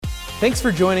Thanks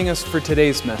for joining us for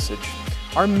today's message.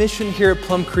 Our mission here at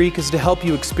Plum Creek is to help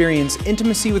you experience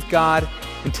intimacy with God,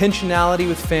 intentionality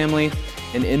with family,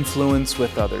 and influence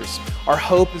with others. Our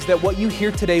hope is that what you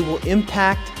hear today will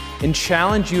impact and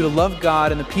challenge you to love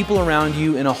God and the people around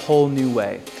you in a whole new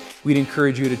way. We'd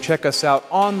encourage you to check us out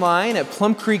online at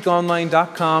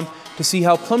plumcreekonline.com to see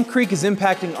how Plum Creek is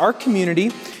impacting our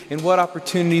community and what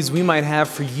opportunities we might have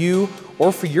for you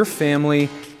or for your family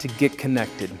to get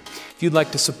connected. If you'd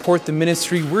like to support the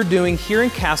ministry we're doing here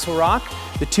in Castle Rock,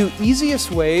 the two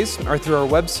easiest ways are through our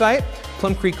website,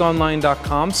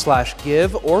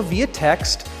 plumcreekonline.com/give, or via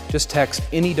text. Just text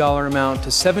any dollar amount to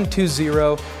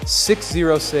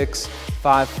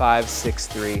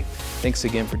 720-606-5563. Thanks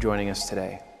again for joining us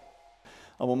today.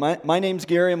 Well, my name's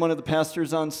Gary. I'm one of the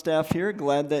pastors on staff here.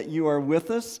 Glad that you are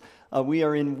with us. We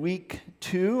are in week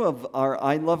 2 of our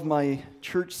I Love My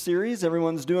Church series.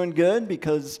 Everyone's doing good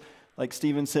because, like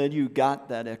Stephen said, you got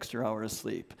that extra hour of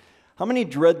sleep. How many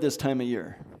dread this time of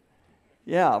year?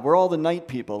 Yeah, we're all the night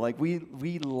people. Like,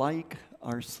 we like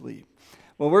our sleep.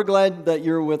 Well, we're glad that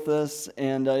you're with us,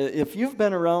 and if you've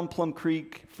been around Plum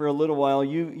Creek for a little while,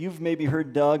 you've maybe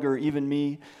heard Doug or even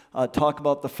me talk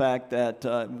about the fact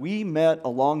that we met a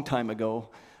long time ago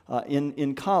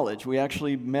in college. We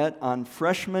actually met on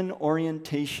freshman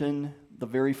orientation the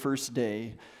very first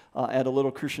day at a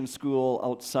little Christian school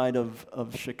outside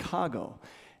of Chicago.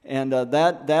 And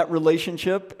that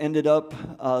relationship ended up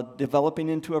developing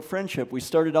into a friendship. We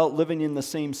started out living in the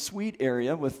same suite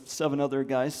area with 6 other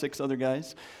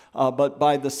guys. But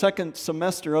by the second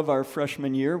semester of our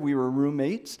freshman year, we were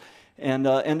roommates and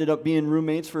ended up being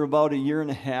roommates for about a year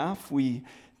and a half. We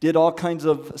did all kinds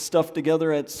of stuff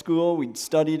together at school. We'd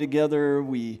study together.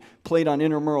 We played on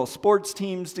intramural sports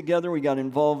teams together. We got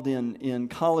involved in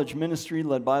college ministry,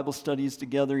 led Bible studies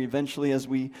together. Eventually, as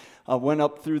we went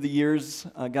up through the years,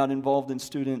 got involved in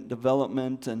student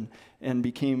development and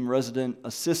became resident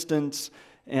assistants.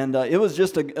 And it was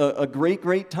just a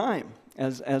great time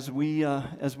as we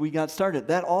got started.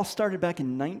 That all started back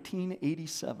in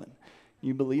 1987. Can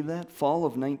you believe that? Fall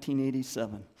of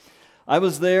 1987. I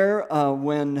was there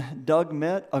when Doug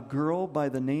met a girl by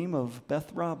the name of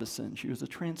Beth Robison. She was a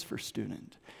transfer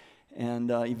student and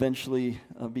eventually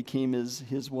became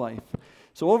his wife.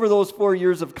 So over those 4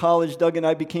 years of college, Doug and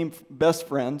I became best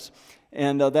friends,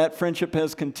 and that friendship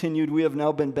has continued. We have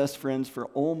now been best friends for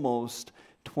almost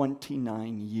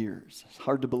 29 years. It's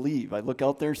hard to believe. I look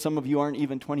out there, some of you aren't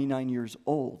even 29 years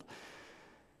old.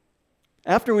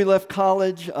 After we left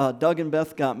college, Doug and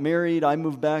Beth got married. I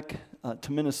moved back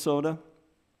to Minnesota,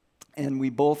 and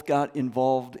we both got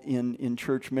involved in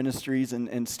church ministries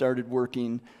and started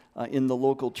working in the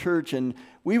local church. And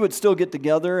we would still get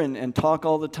together and talk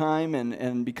all the time,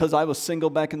 and because I was single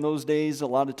back in those days, a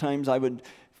lot of times I would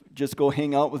just go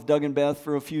hang out with Doug and Beth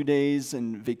for a few days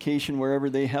and vacation wherever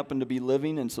they happened to be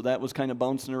living, and so that was kind of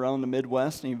bouncing around the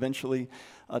Midwest and eventually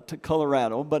to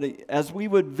Colorado. But as we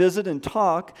would visit and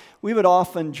talk, we would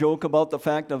often joke about the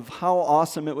fact of how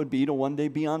awesome it would be to one day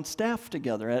be on staff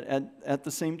together at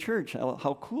the same church,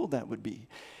 how cool that would be.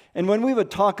 And when we would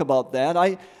talk about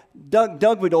that,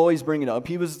 Doug would always bring it up.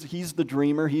 He's the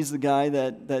dreamer. He's the guy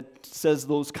that says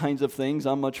those kinds of things.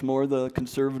 I'm much more the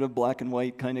conservative, black and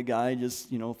white kind of guy, just,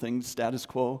 things status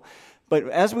quo. But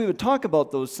as we would talk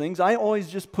about those things, I always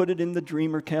just put it in the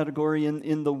dreamer category,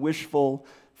 in the wishful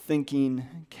thinking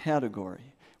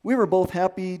category. We were both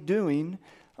happy doing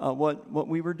what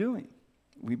we were doing.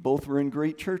 We both were in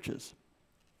great churches.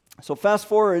 So fast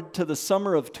forward to the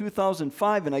summer of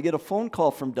 2005, and I get a phone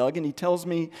call from Doug, and he tells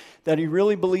me that he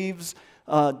really believes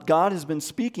God has been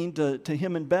speaking to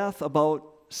him and Beth about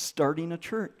starting a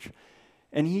church.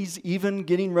 And he's even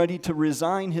getting ready to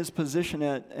resign his position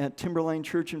at Timberline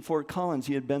Church in Fort Collins.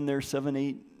 He had been there 7,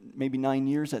 8, maybe 9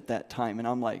 years at that time. And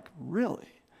I'm like, really?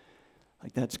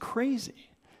 Like, that's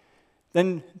crazy.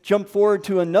 Then jump forward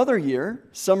to another year,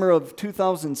 summer of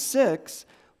 2006,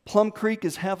 Plum Creek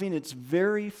is having its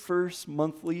very first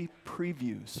monthly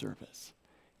preview service.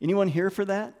 Anyone here for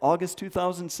that? August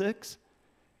 2006?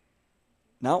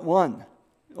 Not one.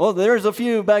 Oh, there's a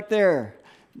few back there.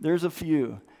 There's a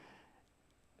few.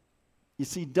 You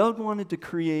see, Doug wanted to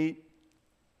create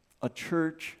a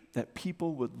church that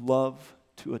people would love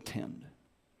to attend,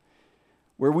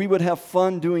 where we would have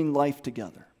fun doing life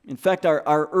together. In fact,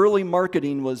 our early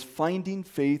marketing was finding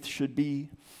faith should be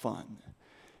fun.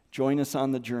 Join us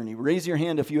on the journey. Raise your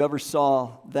hand if you ever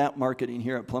saw that marketing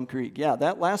here at Plum Creek. Yeah,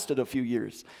 that lasted a few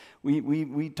years.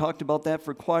 We talked about that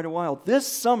for quite a while. This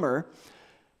summer,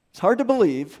 it's hard to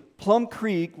believe, Plum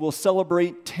Creek will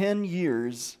celebrate 10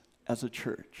 years as a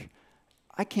church.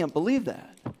 I can't believe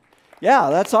that. Yeah,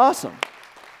 that's awesome.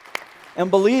 And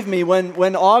believe me,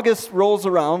 when August rolls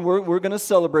around, we're going to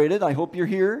celebrate it. I hope you're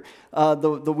here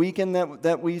the weekend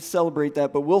that we celebrate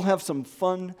that. But we'll have some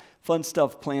fun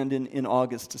stuff planned in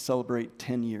August to celebrate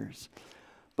 10 years.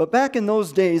 But back in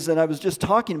those days that I was just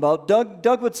talking about,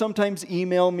 Doug would sometimes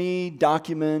email me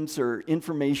documents or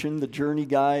information, the journey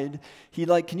guide. He'd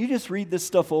like, can you just read this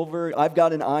stuff over? I've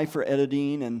got an eye for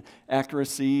editing and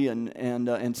accuracy,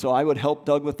 and so I would help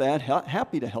Doug with that.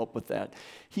 Happy to help with that.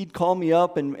 He'd call me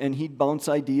up and he'd bounce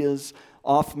ideas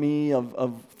off me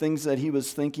of things that he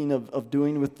was thinking of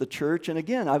doing with the church. And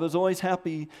again, I was always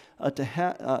happy to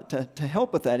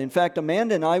help with that. In fact,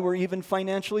 Amanda and I were even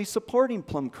financially supporting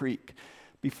Plum Creek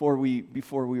before we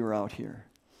were out here.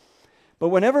 But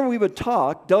whenever we would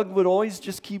talk, Doug would always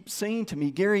just keep saying to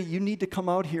me, Gary, you need to come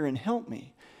out here and help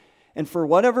me. And for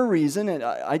whatever reason, and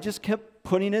I just kept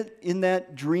putting it in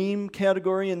that dream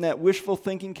category, in that wishful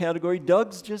thinking category.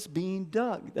 Doug's just being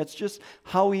Doug. That's just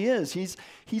how he is.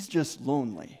 He's just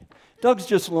lonely. Doug's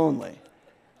just lonely.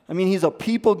 I mean, he's a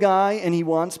people guy, and he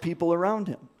wants people around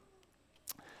him.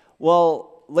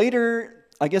 Well, later,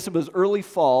 I guess it was early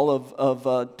fall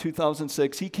of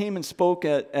 2006, he came and spoke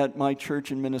at my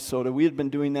church in Minnesota. We had been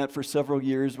doing that for several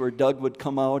years, where Doug would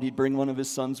come out, he'd bring one of his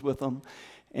sons with him,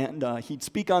 and he'd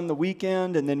speak on the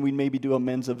weekend, and then we'd maybe do a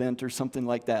men's event or something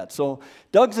like that. So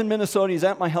Doug's in Minnesota, he's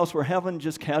at my house, we're having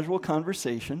just casual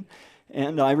conversation,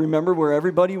 and I remember where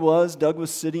everybody was. Doug was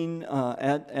sitting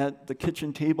at the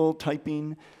kitchen table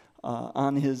typing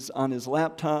on his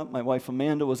laptop. My wife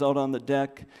Amanda was out on the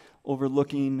deck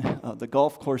overlooking the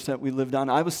golf course that we lived on.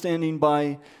 I was standing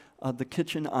by the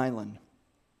kitchen island.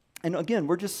 And again,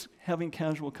 we're just having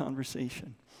casual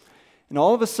conversation. And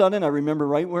all of a sudden, I remember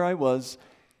right where I was,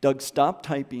 Doug stopped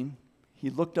typing.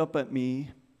 He looked up at me,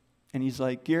 and he's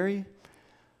like, Gary,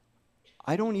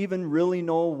 I don't even really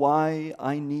know why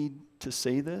I need to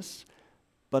say this,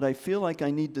 but I feel like I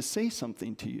need to say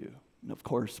something to you. And of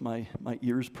course, my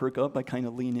ears perk up. I kind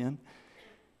of lean in.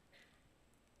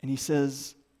 And he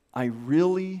says, I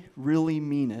really, really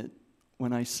mean it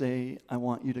when I say I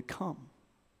want you to come.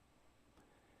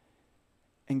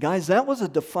 And guys, that was a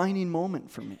defining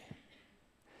moment for me.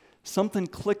 Something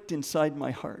clicked inside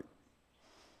my heart.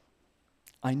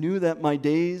 I knew that my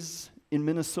days in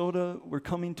Minnesota were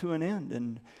coming to an end.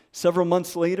 And several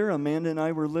months later, Amanda and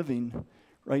I were living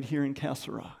right here in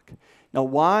Castle Rock. Now,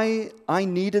 why I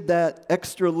needed that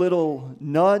extra little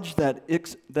nudge, that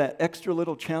extra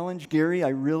little challenge, Gary, I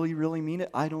really, really mean it,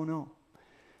 I don't know.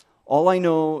 All I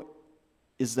know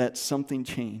is that something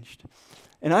changed.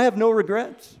 And I have no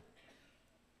regrets,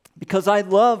 because I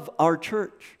love our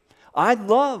church. I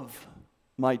love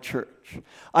my church.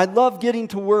 I love getting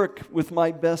to work with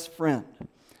my best friend.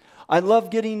 I love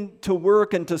getting to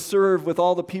work and to serve with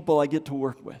all the people I get to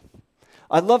work with.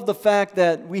 I love the fact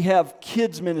that we have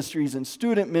kids ministries and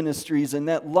student ministries, and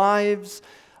that lives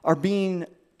are being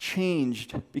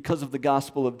changed because of the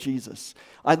gospel of Jesus.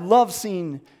 I love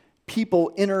seeing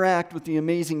people interact with the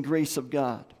amazing grace of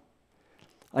God.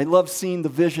 I love seeing the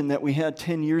vision that we had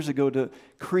 10 years ago to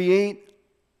create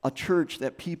a church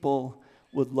that people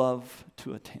would love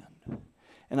to attend.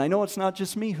 And I know it's not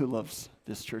just me who loves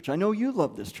this church. I know you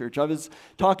love this church. I was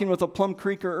talking with a Plum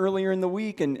Creeker earlier in the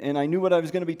week, and I knew what I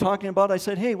was going to be talking about. I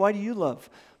said, hey, why do you love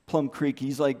Plum Creek?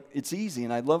 He's like, it's easy,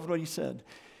 and I loved what he said.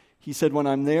 He said, when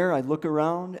I'm there, I look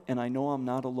around, and I know I'm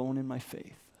not alone in my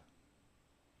faith.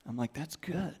 I'm like, that's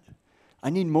good. I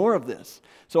need more of this.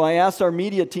 So I asked our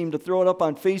media team to throw it up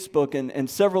on Facebook, and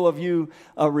several of you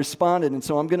responded, and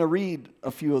so I'm going to read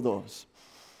a few of those.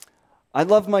 I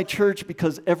love my church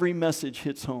because every message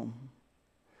hits home.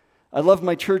 I love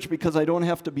my church because I don't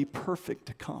have to be perfect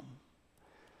to come.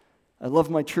 I love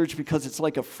my church because it's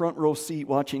like a front row seat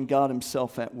watching God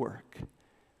himself at work.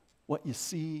 What you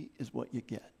see is what you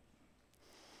get.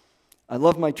 I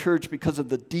love my church because of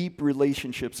the deep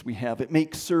relationships we have. It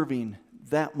makes serving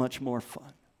that much more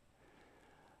fun.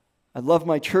 I love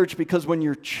my church because when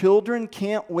your children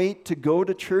can't wait to go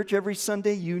to church every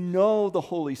Sunday, you know the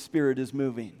Holy Spirit is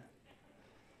moving.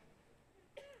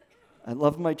 I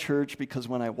love my church because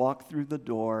when I walk through the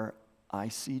door, I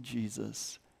see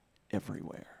Jesus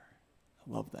everywhere.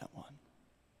 I love that one.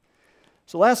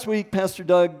 So last week, Pastor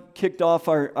Doug kicked off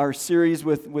our series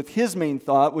with his main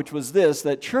thought, which was this,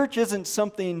 that church isn't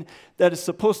something that is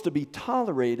supposed to be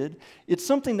tolerated. It's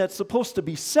something that's supposed to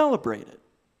be celebrated.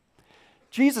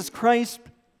 Jesus Christ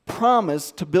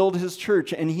promised to build his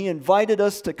church, and he invited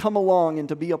us to come along and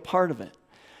to be a part of it.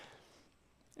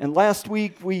 And last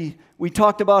week, we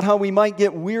talked about how we might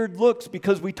get weird looks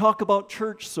because we talk about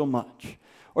church so much.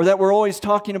 Or that we're always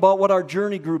talking about what our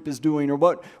journey group is doing, or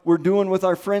what we're doing with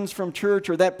our friends from church,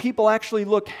 or that people actually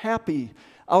look happy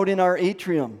out in our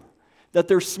atrium, that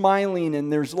they're smiling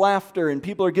and there's laughter and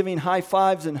people are giving high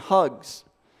fives and hugs.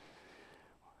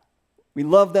 We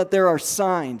love that there are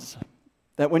signs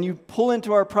that when you pull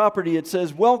into our property, it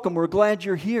says, "Welcome, we're glad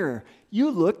you're here. You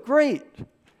look great."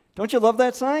 Don't you love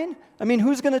that sign? I mean,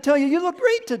 who's going to tell you, "You look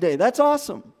great today"? That's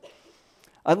awesome.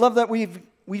 I love that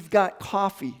we've got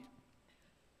coffee.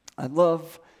 I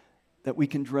love that we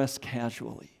can dress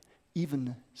casually,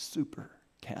 even super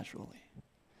casually.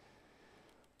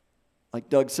 Like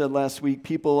Doug said last week,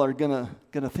 people are gonna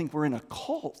think we're in a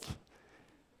cult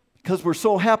because we're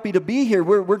so happy to be here.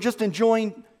 We're just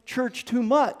enjoying church too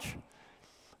much.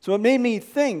 So it made me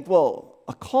think, well,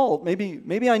 a cult,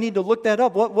 maybe I need to look that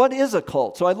up. What is a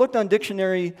cult? So I looked on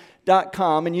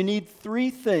dictionary.com, and you need 3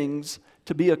 things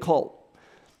to be a cult.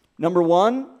 Number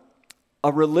 1,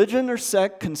 a religion or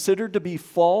sect considered to be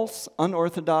false,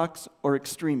 unorthodox, or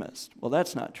extremist. Well,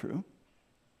 that's not true.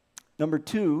 Number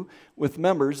 2, with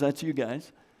members, that's you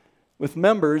guys, with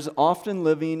members often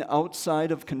living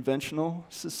outside of conventional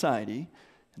society,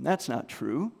 and that's not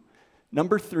true.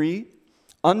 Number 3,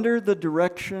 under the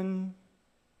direction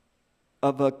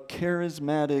of a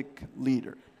charismatic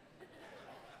leader.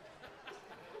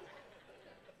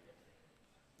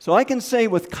 So I can say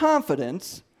with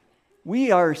confidence,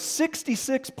 we are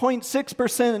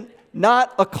 66.6%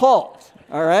 not a cult,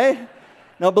 all right?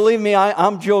 Now believe me,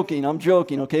 I'm joking,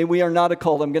 okay? We are not a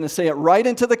cult. I'm going to say it right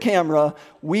into the camera.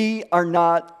 We are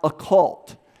not a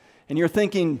cult. And you're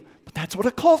thinking, but that's what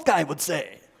a cult guy would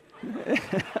say.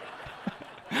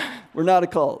 We're not a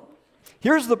cult.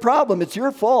 Here's the problem. It's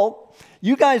your fault.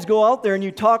 You guys go out there and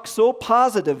you talk so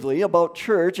positively about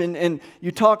church and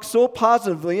you talk so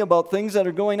positively about things that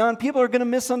are going on. People are going to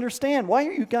misunderstand. Why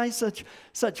are you guys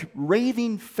such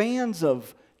raving fans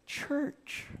of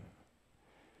church?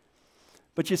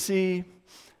 But you see,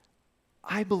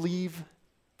 I believe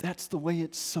that's the way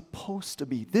it's supposed to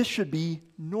be. This should be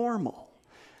normal.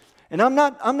 And I'm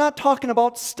not talking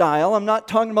about style. I'm not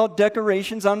talking about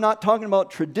decorations. I'm not talking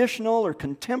about traditional or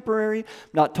contemporary. I'm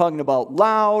not talking about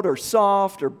loud or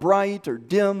soft or bright or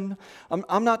dim.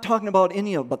 I'm not talking about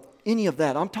any of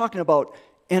that. I'm talking about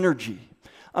energy.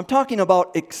 I'm talking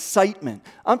about excitement.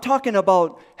 I'm talking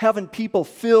about having people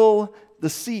fill the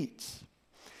seats.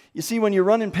 You see, when you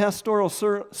run in pastoral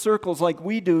circles like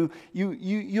we do,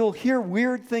 you'll hear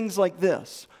weird things like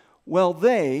this. Well,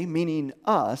 they, meaning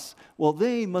us,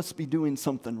 they must be doing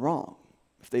something wrong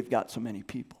if they've got so many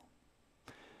people.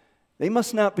 They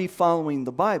must not be following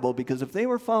the Bible, because if they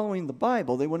were following the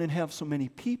Bible, they wouldn't have so many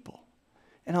people.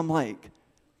 And I'm like,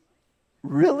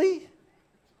 really?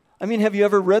 I mean, have you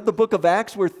ever read the book of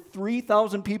Acts where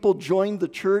 3,000 people joined the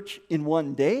church in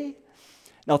one day?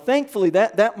 Now, thankfully,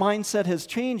 that mindset has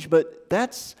changed, but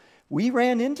we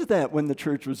ran into that when the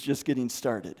church was just getting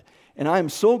started. And I am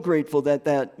so grateful that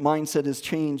mindset has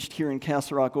changed here in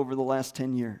Castle Rock over the last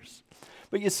 10 years.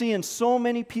 But you see, in so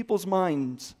many people's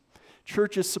minds,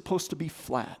 church is supposed to be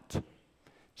flat.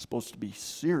 It's supposed to be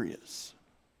serious.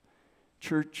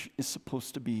 Church is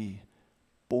supposed to be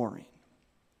boring.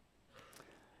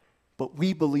 But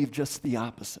we believe just the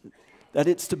opposite. That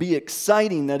it's to be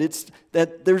exciting,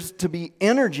 that there's to be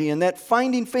energy, and that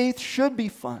finding faith should be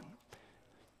fun.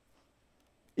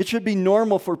 It should be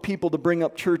normal for people to bring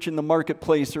up church in the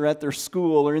marketplace or at their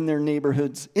school or in their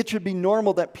neighborhoods. It should be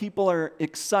normal that people are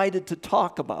excited to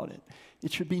talk about it.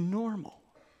 It should be normal.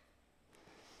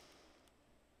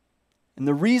 And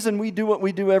the reason we do what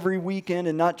we do every weekend,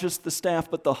 and not just the staff,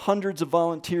 but the hundreds of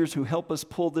volunteers who help us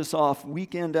pull this off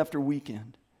weekend after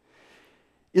weekend,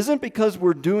 isn't because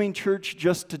we're doing church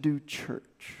just to do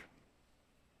church.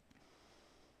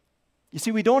 You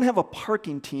see, we don't have a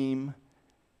parking team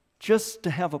just to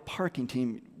have a parking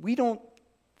team. We don't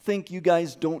think you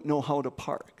guys don't know how to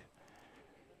park.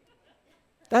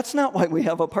 That's not why we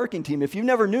have a parking team. If you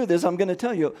never knew this, I'm going to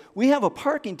tell you. We have a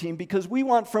parking team because we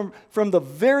want from the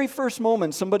very first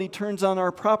moment somebody turns on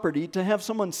our property to have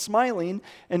someone smiling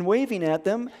and waving at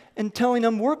them and telling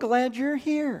them, "We're glad you're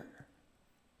here."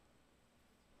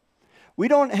 We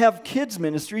don't have kids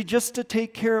ministry just to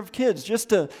take care of kids, just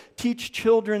to teach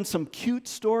children some cute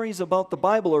stories about the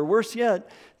Bible, or worse yet,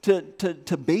 to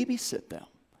babysit them.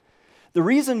 The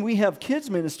reason we have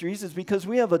kids ministries is because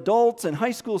we have adults and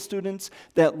high school students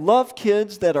that love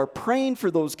kids, that are praying for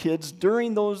those kids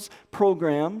during those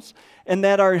programs, and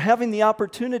that are having the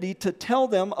opportunity to tell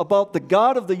them about the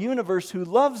God of the universe who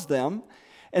loves them,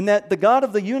 and that the God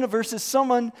of the universe is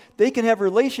someone they can have a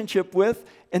relationship with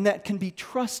and that can be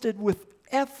trusted with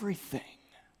everything.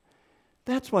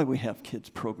 That's why we have kids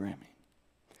programming.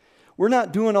 We're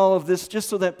not doing all of this just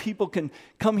so that people can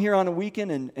come here on a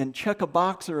weekend and check a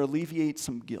box or alleviate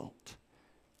some guilt.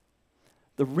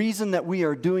 The reason that we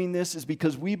are doing this is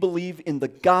because we believe in the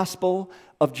gospel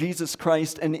of Jesus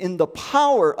Christ and in the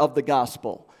power of the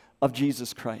gospel of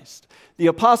Jesus Christ. The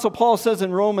Apostle Paul says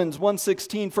in Romans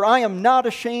 1:16, "For I am not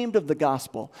ashamed of the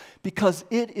gospel, because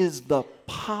it is the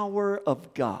power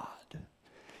of God."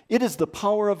 It is the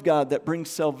power of God that brings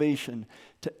salvation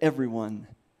to everyone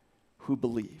who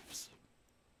believes.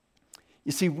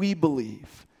 You see, we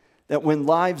believe that when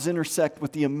lives intersect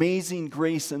with the amazing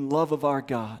grace and love of our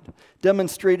God,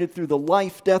 demonstrated through the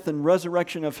life, death, and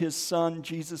resurrection of His Son,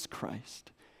 Jesus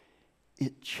Christ,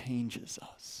 it changes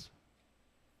us.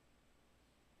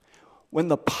 When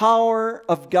the power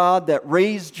of God that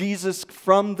raised Jesus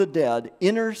from the dead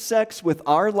intersects with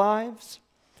our lives,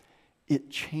 it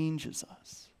changes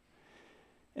us.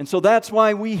 And so that's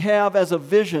why we have as a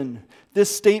vision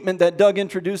this statement that Doug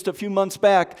introduced a few months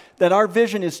back, that our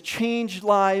vision is change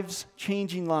lives,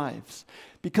 changing lives.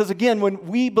 Because again, when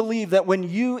we believe that when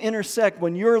you intersect,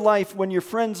 when your life, when your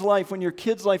friend's life, when your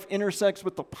kid's life intersects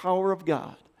with the power of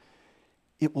God,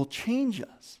 it will change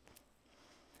us.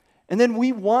 And then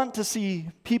we want to see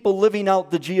people living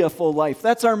out the GFO life.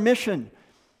 That's our mission.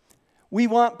 We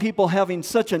want people having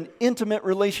such an intimate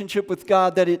relationship with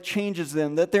God that it changes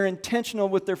them, that they're intentional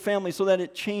with their family so that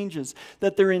it changes,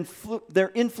 that they're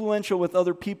influential with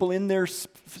other people in their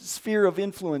sphere of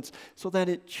influence so that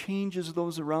it changes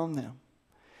those around them.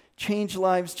 Change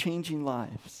lives, changing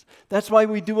lives. That's why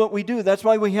we do what we do. That's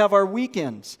why we have our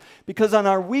weekends. Because on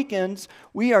our weekends,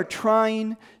 we are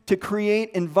trying to create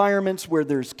environments where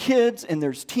there's kids and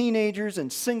there's teenagers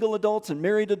and single adults and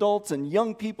married adults and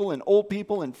young people and old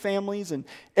people and families and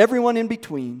everyone in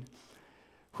between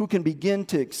who can begin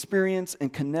to experience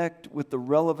and connect with the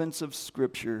relevance of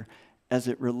Scripture as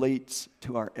it relates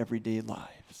to our everyday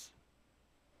lives.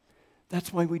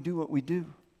 That's why we do what we do.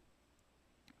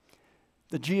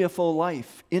 The GFO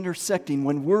life intersecting,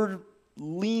 when we're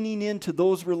leaning into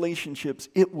those relationships,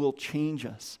 it will change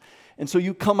us. And so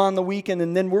you come on the weekend,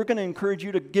 and then we're going to encourage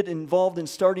you to get involved in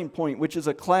Starting Point, which is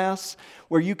a class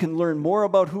where you can learn more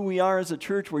about who we are as a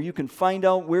church, where you can find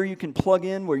out where you can plug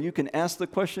in, where you can ask the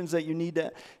questions that you need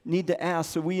to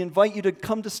ask. So we invite you to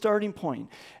come to Starting Point.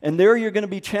 And there you're going to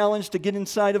be challenged to get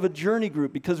inside of a journey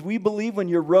group, because we believe when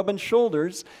you're rubbing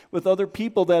shoulders with other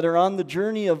people that are on the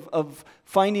journey of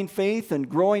finding faith and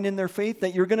growing in their faith,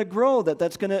 that you're going to grow,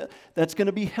 that's going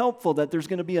to be helpful, that there's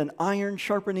going to be an iron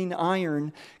sharpening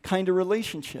iron kind of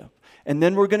relationship. And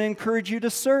then we're going to encourage you to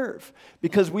serve,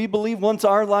 because we believe once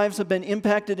our lives have been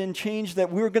impacted and changed,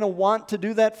 that we're going to want to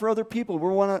do that for other people.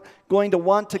 We're going to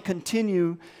want to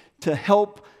continue to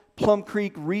help Plum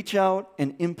Creek reach out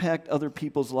and impact other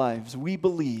people's lives. We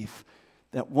believe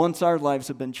that once our lives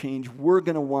have been changed, we're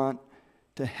going to want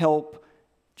to help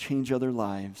change other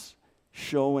lives,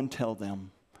 show and tell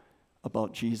them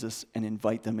about Jesus, and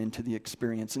invite them into the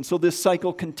experience. And so this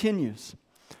cycle continues.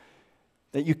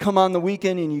 That you come on the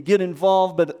weekend and you get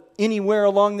involved, but anywhere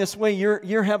along this way,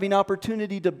 you're having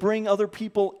opportunity to bring other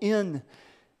people into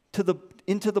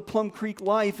the Plum Creek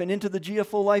life and into the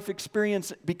GFO life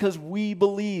experience, because we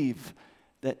believe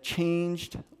that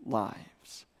changed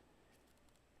lives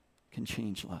can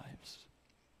change lives.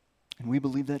 And we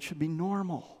believe that should be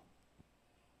normal.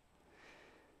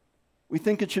 We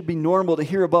think it should be normal to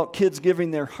hear about kids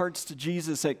giving their hearts to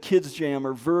Jesus at Kids Jam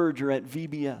or Verge or at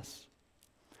VBS.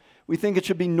 We think it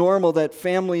should be normal that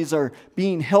families are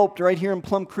being helped right here in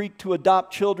Plum Creek to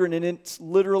adopt children, and it's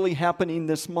literally happening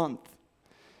this month.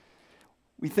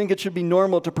 We think it should be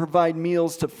normal to provide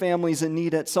meals to families in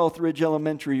need at Southridge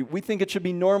Elementary. We think it should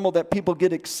be normal that people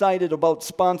get excited about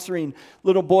sponsoring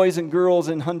little boys and girls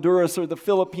in Honduras or the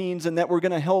Philippines, and that we're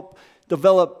going to help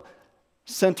develop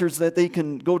centers that they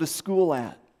can go to school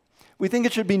at. We think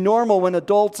it should be normal when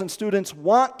adults and students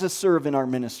want to serve in our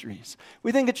ministries.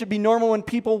 We think it should be normal when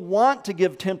people want to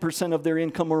give 10% of their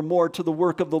income or more to the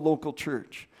work of the local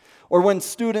church. Or when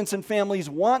students and families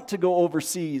want to go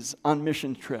overseas on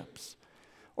mission trips.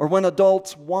 Or when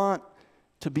adults want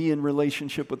to be in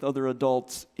relationship with other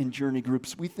adults in journey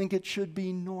groups. We think it should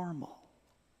be normal.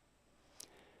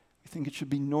 We think it should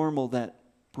be normal that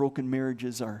broken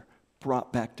marriages are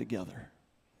brought back together.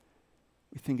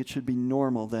 We think it should be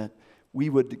normal that we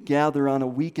would gather on a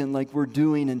weekend like we're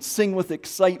doing and sing with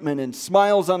excitement and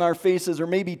smiles on our faces, or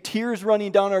maybe tears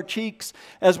running down our cheeks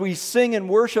as we sing and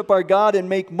worship our God and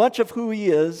make much of who He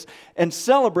is and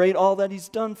celebrate all that He's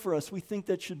done for us. We think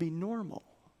that should be normal.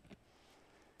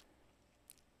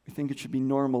 We think it should be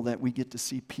normal that we get to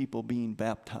see people being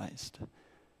baptized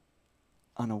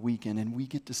on a weekend, and we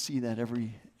get to see that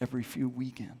every few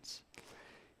weekends.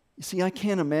 You see, I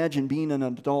can't imagine being an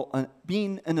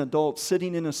adult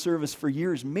sitting in a service for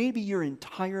years, maybe your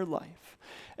entire life,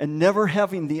 and never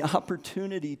having the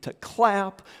opportunity to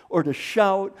clap or to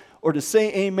shout or to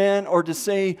say amen or to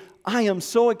say, I am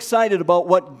so excited about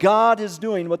what God is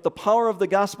doing, what the power of the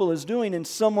gospel is doing in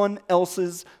someone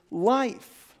else's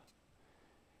life.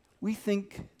 We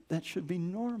think that should be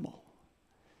normal.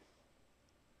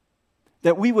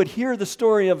 That we would hear the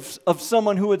story of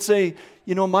someone who would say,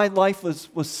 you know, my life was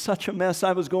such a mess.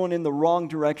 I was going in the wrong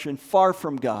direction, far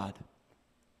from God.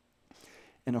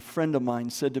 And a friend of mine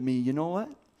said to me, you know what?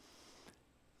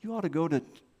 You ought to go to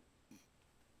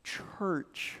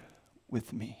church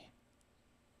with me.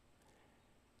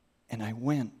 And I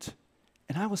went.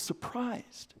 And I was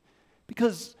surprised.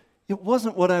 Because it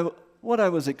wasn't what I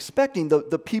was expecting.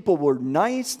 The people were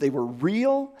nice. They were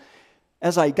real.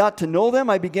 As I got to know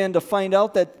them, I began to find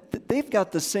out that they've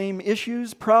got the same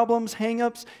issues, problems,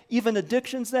 hang-ups, even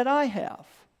addictions that I have.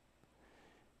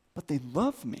 But they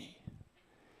love me.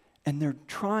 And they're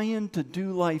trying to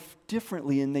do life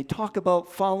differently. And they talk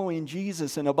about following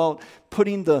Jesus and about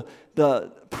putting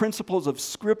the principles of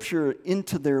Scripture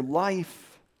into their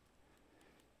life.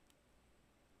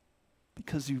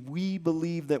 Because we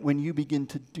believe that when you begin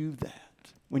to do that,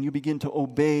 when you begin to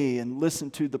obey and listen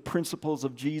to the principles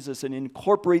of Jesus and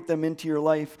incorporate them into your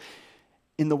life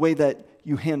in the way that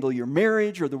you handle your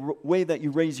marriage or the way that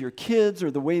you raise your kids or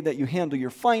the way that you handle your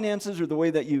finances or the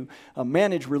way that you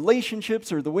manage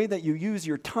relationships or the way that you use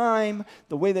your time,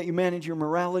 the way that you manage your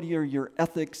morality or your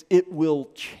ethics, it will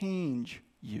change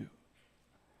you.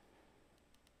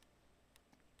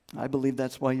 I believe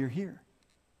that's why you're here.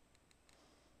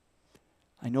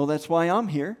 I know that's why I'm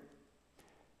here.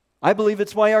 I believe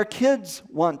it's why our kids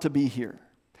want to be here.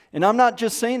 And I'm not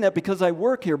just saying that because I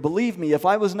work here. Believe me, if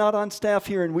I was not on staff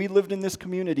here and we lived in this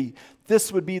community,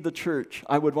 this would be the church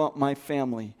I would want my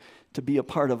family to be a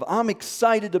part of. I'm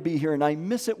excited to be here, and I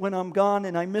miss it when I'm gone,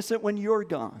 and I miss it when you're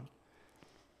gone.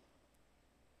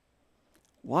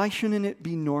 Why shouldn't it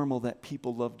be normal that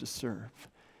people love to serve,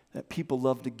 that people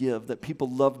love to give, that people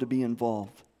love to be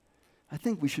involved? I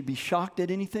think we should be shocked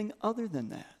at anything other than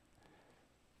that.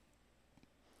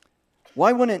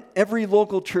 Why wouldn't every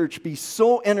local church be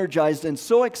so energized and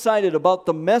so excited about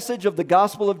the message of the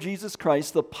gospel of Jesus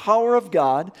Christ, the power of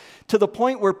God, to the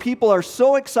point where people are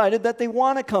so excited that they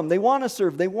want to come, they want to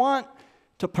serve, they want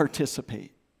to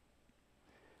participate?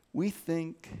 We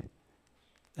think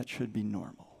that should be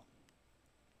normal.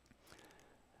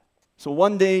 So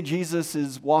one day Jesus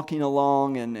is walking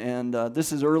along, and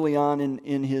this is early on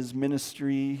in his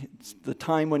ministry. It's the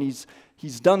time when he's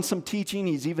done some teaching,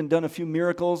 he's even done a few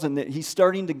miracles, and he's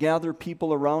starting to gather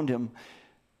people around him.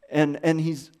 And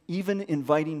he's even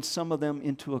inviting some of them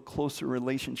into a closer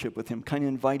relationship with him, kind of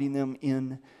inviting them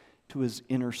in to his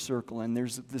inner circle. And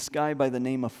there's this guy by the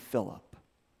name of Philip.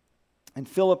 And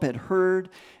Philip had heard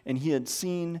and he had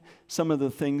seen some of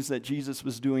the things that Jesus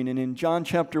was doing. And in John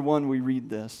chapter 1, we read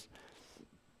this.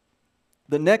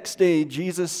 The next day,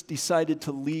 Jesus decided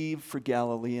to leave for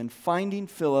Galilee, and finding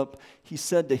Philip, he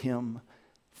said to him,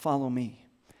 "Follow me."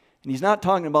 And he's not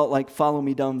talking about like, follow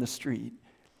me down the street.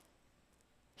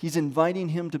 He's inviting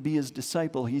him to be his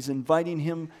disciple. He's inviting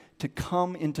him to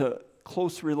come into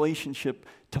close relationship,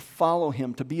 to follow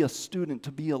him, to be a student,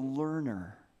 to be a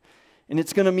learner. And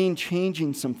it's going to mean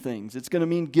changing some things. It's going to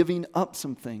mean giving up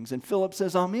some things. And Philip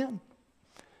says, I'm in.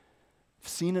 I've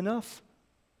seen enough,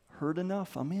 heard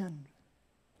enough, I'm in.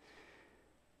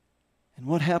 And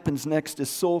what happens next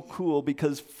is so cool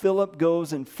because Philip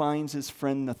goes and finds his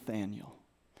friend Nathanael.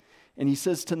 And he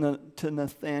says to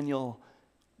Nathanael,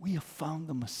 we have found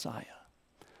the Messiah.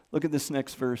 Look at this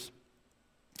next verse.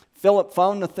 Philip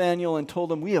found Nathanael and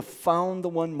told him, we have found the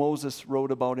one Moses wrote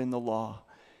about in the law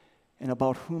and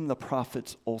about whom the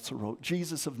prophets also wrote,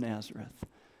 Jesus of Nazareth,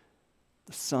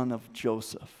 the son of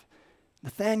Joseph.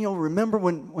 Nathanael, remember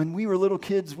when we were little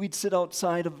kids, we'd sit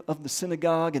outside of the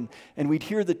synagogue and we'd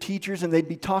hear the teachers and they'd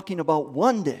be talking about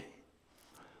one day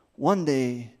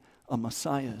a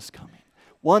Messiah is coming.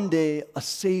 One day a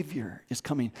Savior is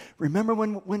coming. Remember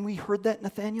when we heard that,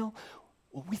 Nathanael?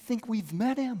 Well, we think we've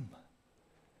met him.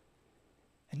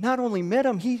 And not only met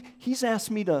him, he's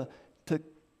asked me to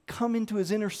come into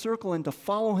his inner circle and to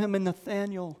follow him. And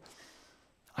Nathanael,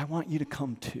 I want you to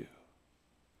come too.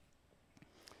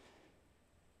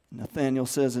 Nathanael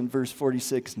says in verse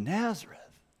 46, Nazareth.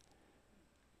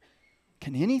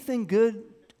 Can anything good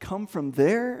come from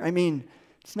there? I mean,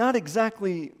 it's not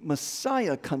exactly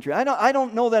Messiah country. I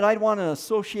don't know that I'd want to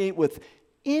associate with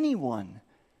anyone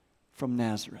from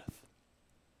Nazareth.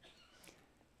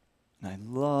 And I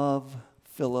love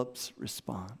Philip's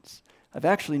response. I've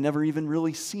actually never even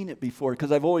really seen it before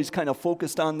because I've always kind of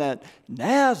focused on that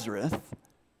Nazareth.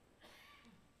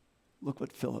 Look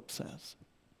what Philip says.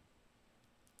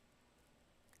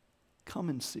 Come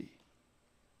and see.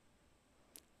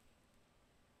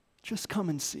 Just come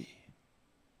and see.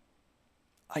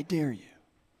 I dare you.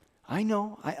 I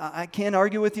know. I can't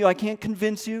argue with you. I can't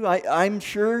convince you. I'm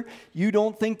sure you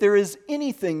don't think there is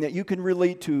anything that you can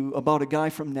relate to about a guy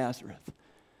from Nazareth.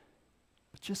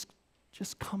 But just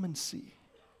come and see.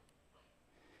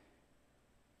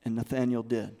 And Nathanael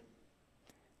did.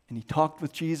 And he talked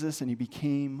with Jesus and he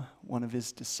became one of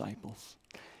his disciples.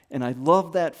 And I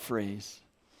love that phrase.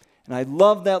 And I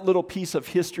love that little piece of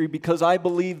history because I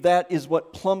believe that is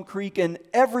what Plum Creek and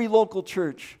every local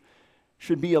church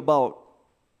should be about.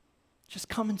 Just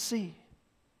come and see.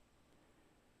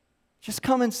 Just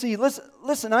come and see.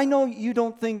 Listen, I know you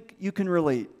don't think you can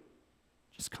relate.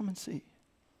 Just come and see.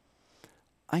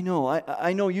 I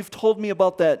know you've told me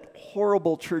about that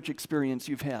horrible church experience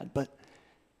you've had, but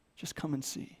just come and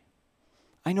see.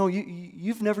 I know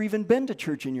you've never even been to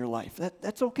church in your life.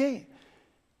 That's okay.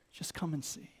 Just come and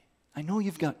see. I know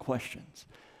you've got questions.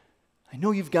 I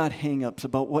know you've got hang-ups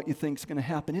about what you think is going to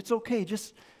happen. It's okay.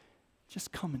 Just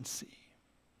come and see.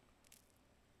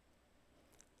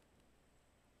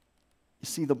 You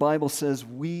see, the Bible says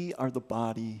we are the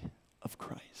body of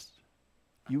Christ.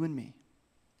 You and me.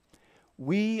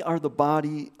 We are the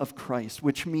body of Christ,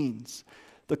 which means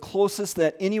the closest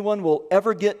that anyone will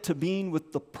ever get to being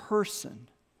with the person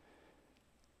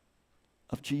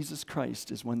of Jesus Christ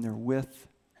is when they're with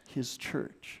his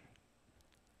church,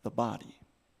 the body.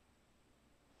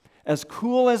 As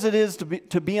cool as it is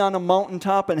to be on a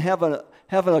mountaintop and have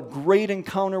a great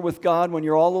encounter with God when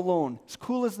you're all alone, as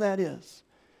cool as that is,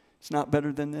 it's not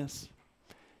better than this.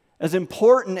 As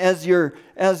important as your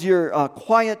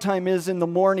quiet time is in the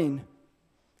morning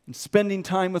and spending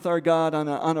time with our God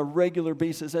on a regular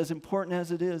basis, as important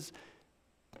as it is,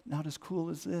 not as cool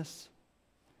as this.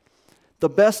 The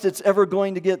best it's ever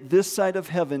going to get this side of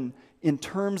heaven in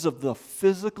terms of the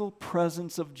physical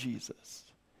presence of Jesus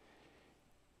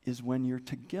is when you're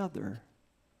together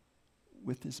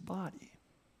with his body.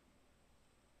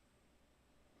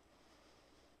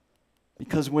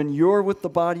 Because when you're with the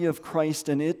body of Christ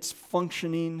and it's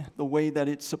functioning the way that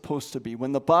it's supposed to be,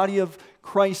 when the body of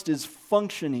Christ is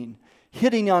functioning,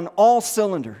 hitting on all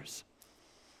cylinders,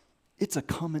 it's a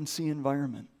come and see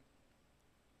environment.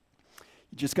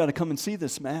 You just got to come and see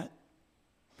this, Matt.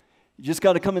 You just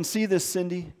got to come and see this,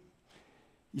 Cindy.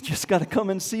 You just got to come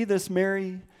and see this,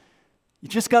 Mary. You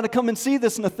just got to come and see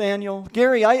this, Nathaniel.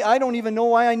 Gary, I don't even know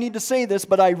why I need to say this,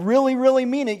 but I really, really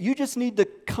mean it. You just need to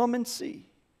come and see.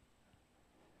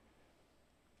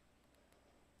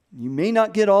 You may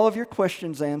not get all of your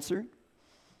questions answered.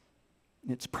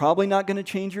 It's probably not going to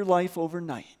change your life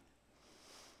overnight.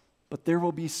 But there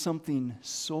will be something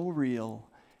so real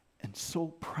and so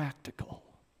practical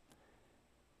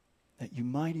that you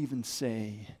might even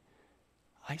say,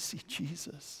 I see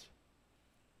Jesus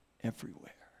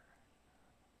everywhere.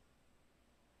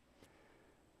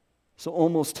 So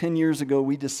almost 10 years ago,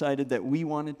 we decided that we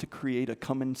wanted to create a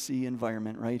come and see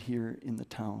environment right here in the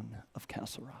town of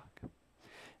Castle Rock.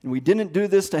 And we didn't do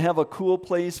this to have a cool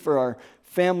place for our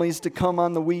families to come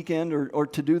on the weekend or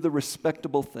to do the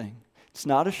respectable thing. It's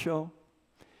not a show.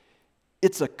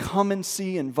 It's a come and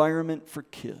see environment for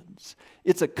kids.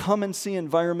 It's a come and see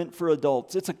environment for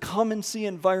adults. It's a come and see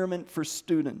environment for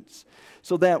students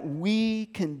so that we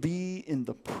can be in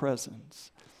the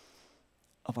presence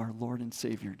of our Lord and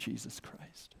Savior, Jesus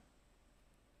Christ.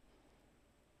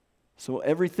 So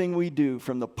everything we do,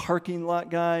 from the parking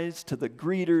lot guys, to the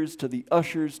greeters, to the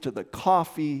ushers, to the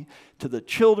coffee, to the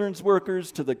children's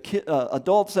workers, to the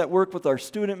adults that work with our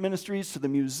student ministries, to the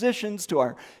musicians, to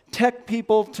our tech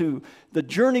people, to the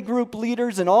journey group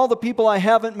leaders, and all the people I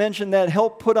haven't mentioned that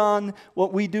help put on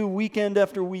what we do weekend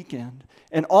after weekend,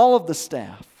 and all of the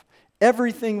staff.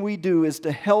 Everything we do is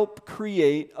to help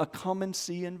create a come and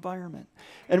see environment.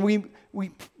 And we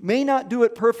may not do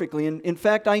it perfectly. And in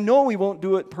fact, I know we won't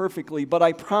do it perfectly, but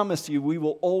I promise you we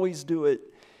will always do it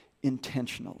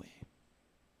intentionally.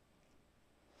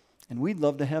 And we'd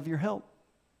love to have your help.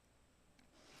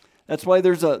 That's why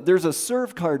there's a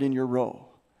serve card in your row.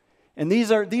 And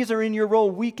these are in your row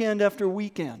weekend after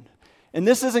weekend. And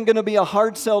this isn't going to be a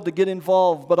hard sell to get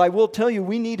involved, but I will tell you,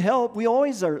 we need help. We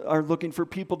always are looking for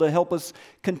people to help us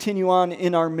continue on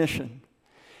in our mission.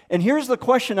 And here's the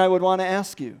question I would want to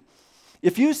ask you.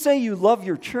 If you say you love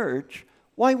your church,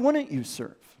 why wouldn't you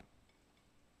serve?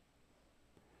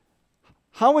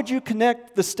 How would you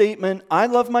connect the statement, I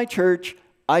love my church,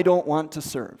 I don't want to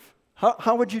serve?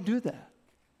 How would you do that?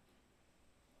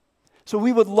 So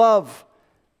we would love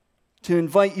to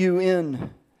invite you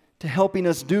in to helping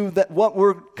us do that, what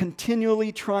we're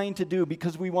continually trying to do,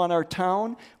 because we want our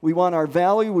town, we want our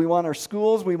valley, we want our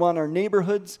schools, we want our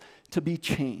neighborhoods to be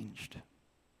changed.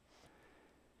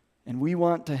 And we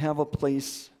want to have a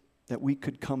place that we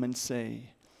could come and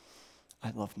say,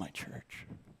 I love my church.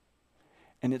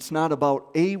 And it's not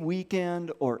about a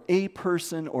weekend or a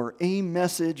person or a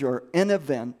message or an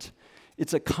event.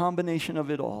 It's a combination of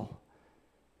it all.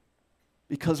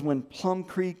 Because when Plum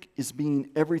Creek is being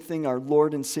everything our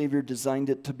Lord and Savior designed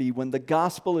it to be, when the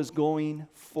gospel is going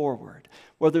forward,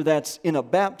 whether that's in a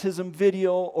baptism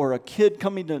video or a kid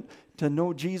coming to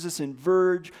know Jesus in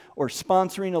Verge, or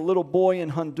sponsoring a little boy in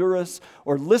Honduras,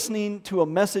 or listening to a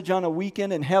message on a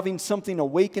weekend and having something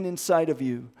awaken inside of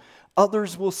you,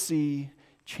 others will see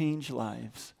changing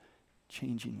lives.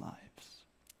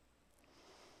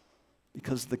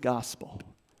 Because the gospel,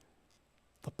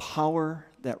 the power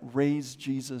that raised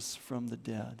Jesus from the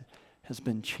dead, has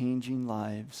been changing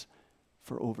lives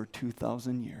for over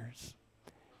 2,000 years,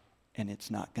 and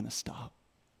it's not going to stop.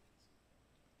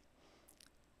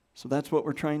 So that's what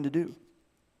we're trying to do,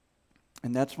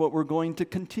 and that's what we're going to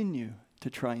continue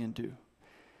to try and do,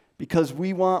 because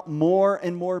we want more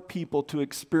and more people to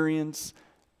experience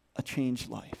a changed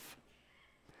life.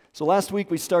 So last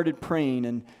week we started praying,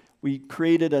 and we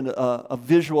created a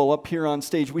visual up here on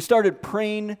stage. We started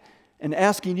praying and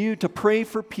asking you to pray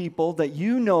for people that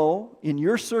you know in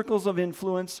your circles of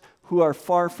influence who are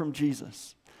far from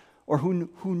Jesus, or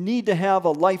who need to have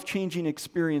a life-changing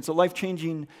experience, a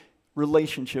life-changing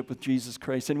relationship with Jesus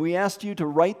Christ. And we asked you to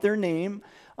write their name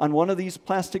on one of these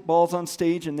plastic balls on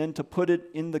stage and then to put it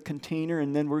in the container,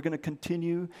 and then we're going to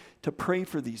continue to pray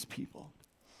for these people.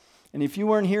 And if you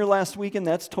weren't here last weekend,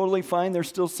 that's totally fine. There's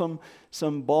still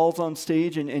some balls on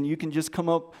stage, and you can just come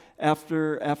up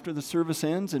after the service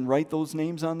ends and write those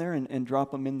names on there and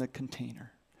drop them in the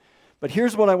container. But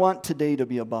here's what I want today to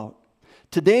be about.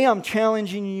 Today I'm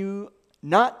challenging you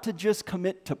not to just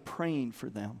commit to praying for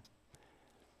them,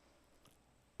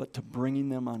 but to bringing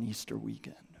them on Easter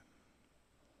weekend.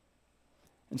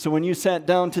 And so when you sat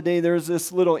down today, there's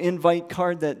this little invite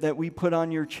card that we put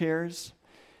on your chairs.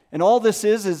 And all this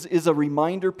is a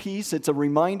reminder piece. It's a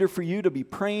reminder for you to be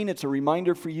praying. It's a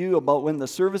reminder for you about when the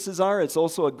services are. It's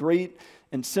also a great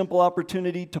and simple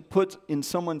opportunity to put in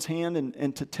someone's hand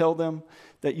and to tell them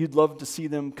that you'd love to see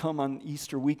them come on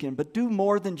Easter weekend. But do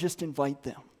more than just invite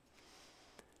them.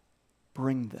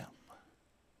 Bring them.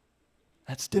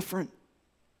 That's different.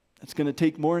 That's going to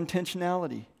take more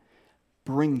intentionality.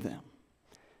 Bring them.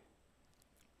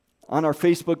 On our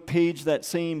Facebook page, that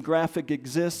same graphic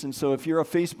exists, and so if you're a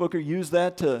Facebooker, use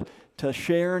that to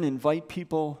share and invite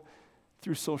people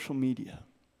through social media.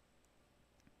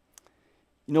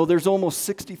 You know, there's almost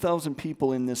 60,000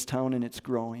 people in this town, and it's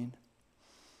growing.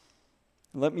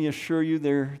 Let me assure you,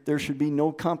 there should be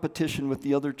no competition with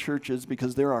the other churches,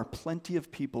 because there are plenty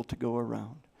of people to go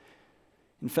around.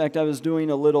 In fact, I was doing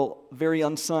a little very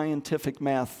unscientific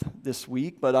math this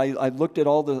week, but I looked at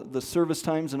all the service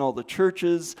times and all the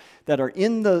churches that are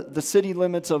in the city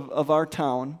limits of our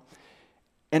town,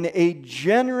 and a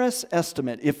generous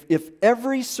estimate, if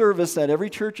every service that every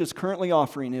church is currently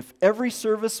offering, if every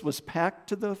service was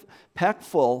packed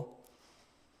full,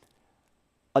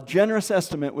 a generous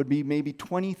estimate would be maybe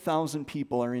 20,000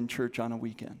 people are in church on a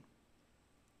weekend.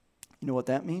 You know what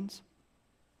that means?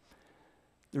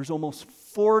 There's almost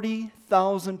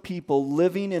 40,000 people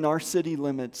living in our city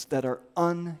limits that are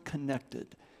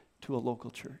unconnected to a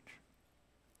local church.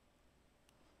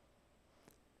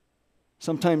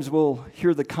 Sometimes we'll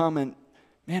hear the comment,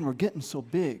 man, we're getting so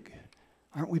big.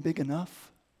 Aren't we big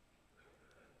enough?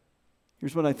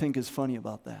 Here's what I think is funny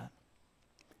about that.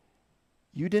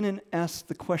 You didn't ask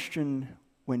the question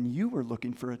when you were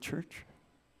looking for a church.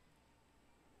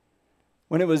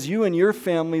 When it was you and your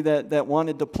family that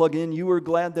wanted to plug in, you were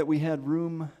glad that we had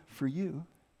room for you.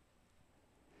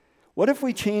 What if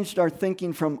we changed our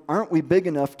thinking from aren't we big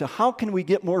enough to how can we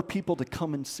get more people to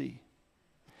come and see?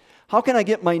 How can I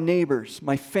get my neighbors,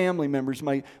 my family members,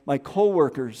 my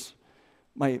coworkers,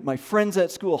 my friends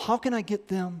at school, how can I get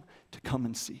them to come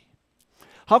and see?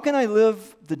 How can I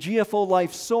live the GFO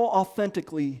life so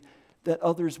authentically that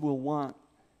others will want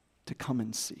to come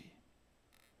and see?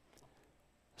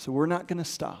 So we're not going to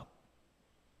stop.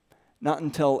 Not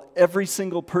until every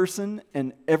single person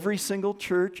and every single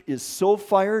church is so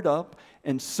fired up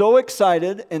and so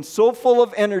excited and so full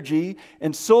of energy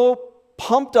and so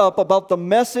pumped up about the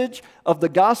message of the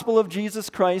gospel of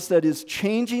Jesus Christ that is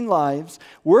changing lives.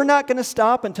 We're not going to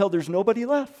stop until there's nobody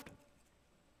left.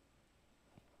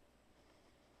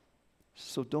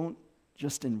 So don't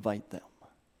just invite them.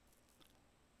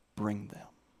 bring them.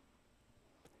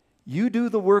 You do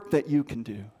the work that you can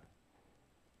do.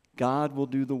 God will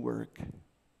do the work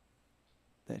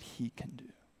that He can do.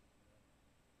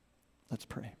 Let's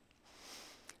pray.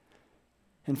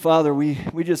 And Father, we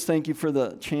just thank You for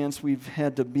the chance we've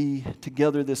had to be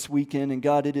together this weekend. And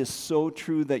God, it is so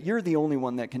true that You're the only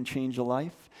one that can change a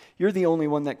life. You're the only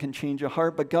one that can change a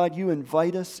heart. But God, You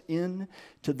invite us in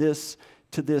to this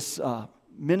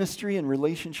ministry and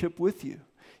relationship with You.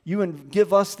 You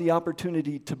give us the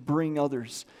opportunity to bring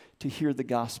others to hear the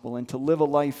gospel and to live a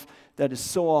life that is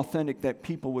so authentic that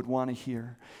people would want to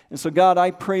hear. And so, God,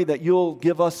 I pray that You'll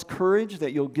give us courage,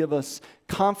 that You'll give us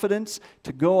confidence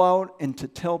to go out and to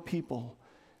tell people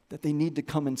that they need to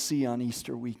come and see on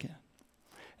Easter weekend.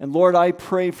 And Lord, I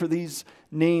pray for these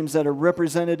names that are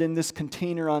represented in this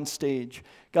container on stage.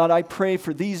 God, I pray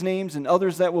for these names and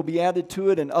others that will be added to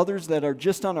it and others that are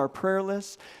just on our prayer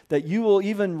list, that You will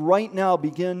even right now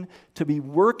begin to be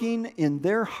working in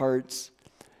their hearts,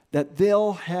 that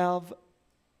they'll have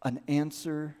an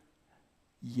answer,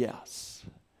 yes,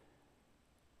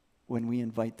 when we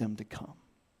invite them to come.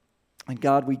 And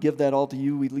God, we give that all to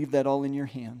You. We leave that all in Your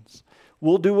hands.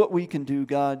 We'll do what we can do,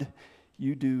 God.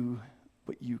 You do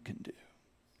what You can do.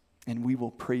 And we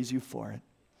will praise You for it.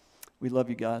 We love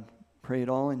You, God. Pray it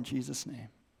all in Jesus' name.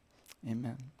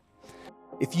 Amen.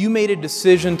 If you made a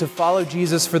decision to follow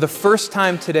Jesus for the first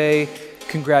time today,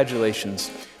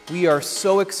 congratulations. We are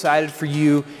so excited for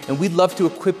you, and we'd love to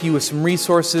equip you with some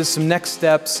resources, some next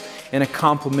steps, and a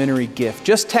complimentary gift.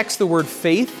 Just text the word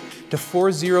FAITH to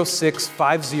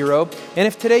 40650. And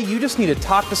if today you just need to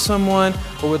talk to someone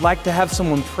or would like to have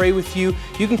someone pray with you,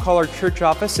 you can call our church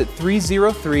office at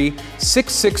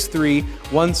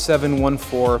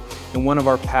 303-663-1714, and one of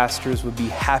our pastors would be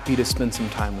happy to spend some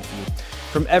time with you.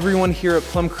 From everyone here at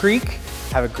Plum Creek,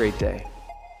 have a great day.